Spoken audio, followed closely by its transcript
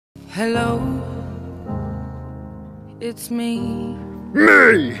Hello, it's me.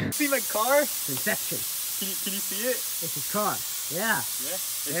 Me! See my car? Inception. Can you see it? It's his car. Yeah. Yeah?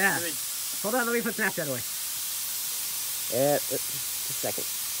 Yeah. Hold on, let me put Snapchat away. Just a second.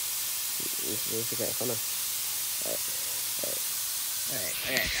 Okay, hold on.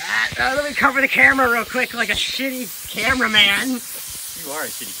 Alright. Let me cover the camera real quick like a shitty cameraman. You are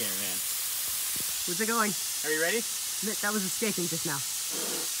a shitty cameraman. Where's it going? Are you ready? That was escaping just now.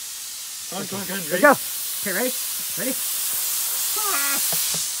 Come on. Let's Ready? go. Okay, ready? Ready?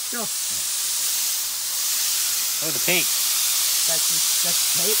 Go. Oh, the paint. That's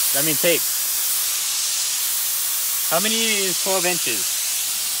tape? I mean tape. How many is 12 inches?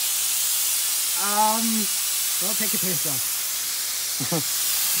 Well, take your pants off.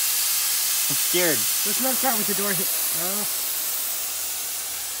 I'm scared. Let's not start with the doors.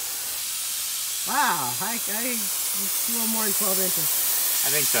 Wow, it's a little more than 12 inches.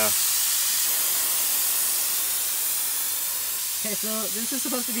 I think so. Okay, so this is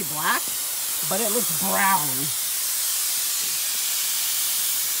supposed to be black, but it looks brown.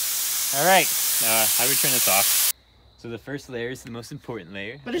 Alright, how do we turn this off? So the first layer is the most important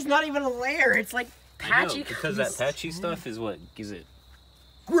layer. But it's not even a layer, it's like patchy. I know, because that patchy stuff is what gives it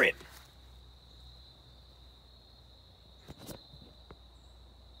grip.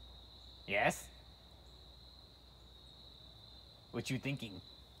 Yes? What you thinking?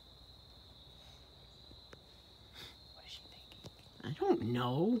 What is she thinking? I don't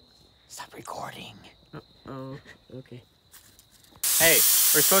know. Stop recording. Oh, okay. Hey,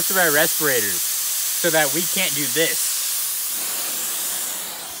 we're supposed to wear respirators so that we can't do this.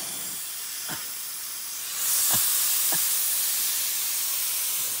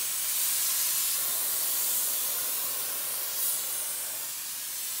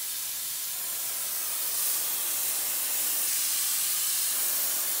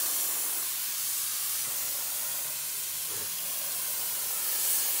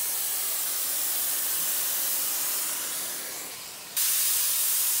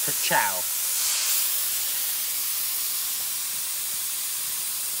 Ciao.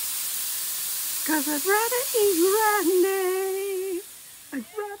 Cause I'd rather eat Randy. I'd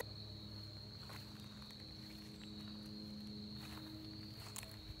rather...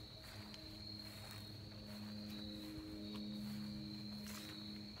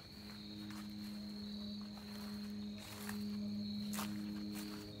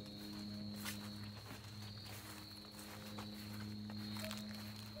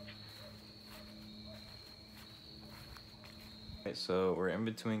 Okay, so we're in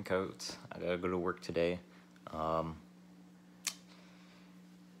between coats. I gotta go to work today. And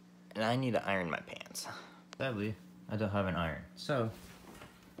I need to iron my pants. Sadly, I don't have an iron. So,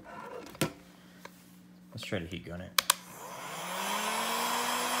 let's try to heat gun it. Oh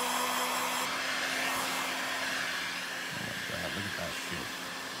my god, look at that shit.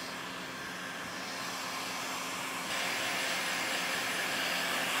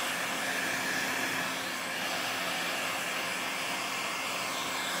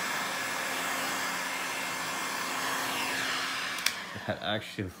 That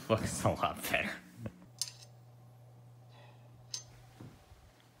actually looks a lot better.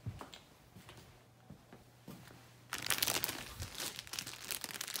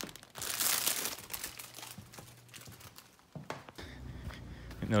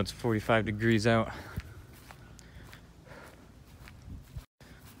 I know it's 45 degrees out.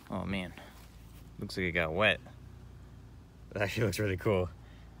 Oh man, looks like it got wet. That actually looks really cool.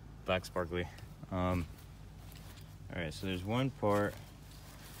 Black sparkly. Alright, so there's one part.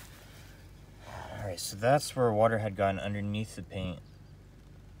 Alright, so that's where water had gotten underneath the paint.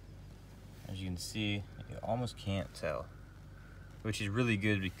 As you can see, you almost can't tell. Which is really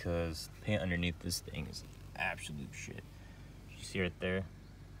good because the paint underneath this thing is absolute shit. You see right there?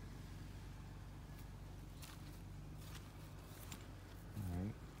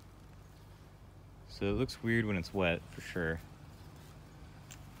 Alright. So it looks weird when it's wet, for sure.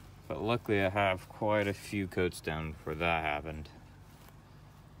 But luckily I have quite a few coats down before that happened.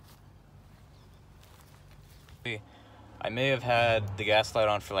 I may have had the gas light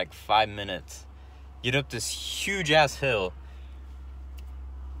on for like 5 minutes. Get up this huge ass hill.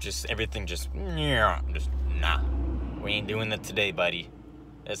 Everything nah. We ain't doing that today, buddy.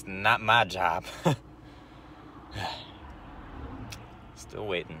 It's not my job. Still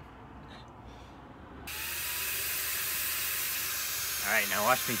waiting. Alright, now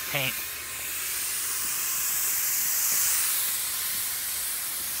watch me paint.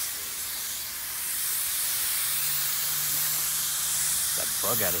 That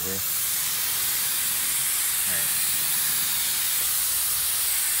bug out of here. Alright.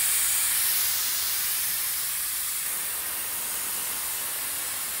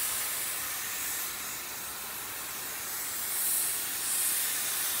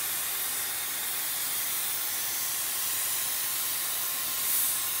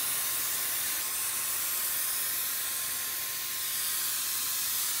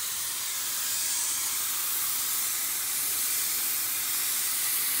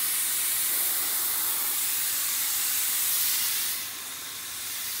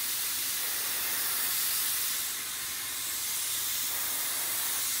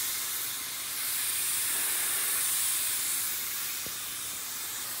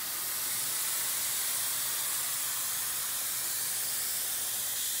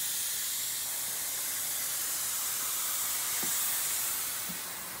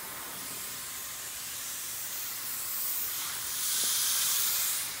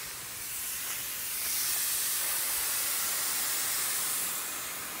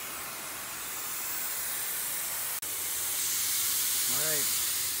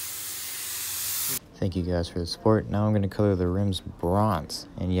 Thank you guys for the support. Now I'm going to color the rims bronze.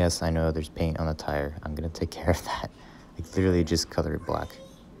 And yes, I know there's paint on the tire. I'm going to take care of that. Like literally just color it black.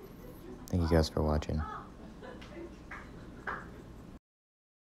 Thank you guys for watching.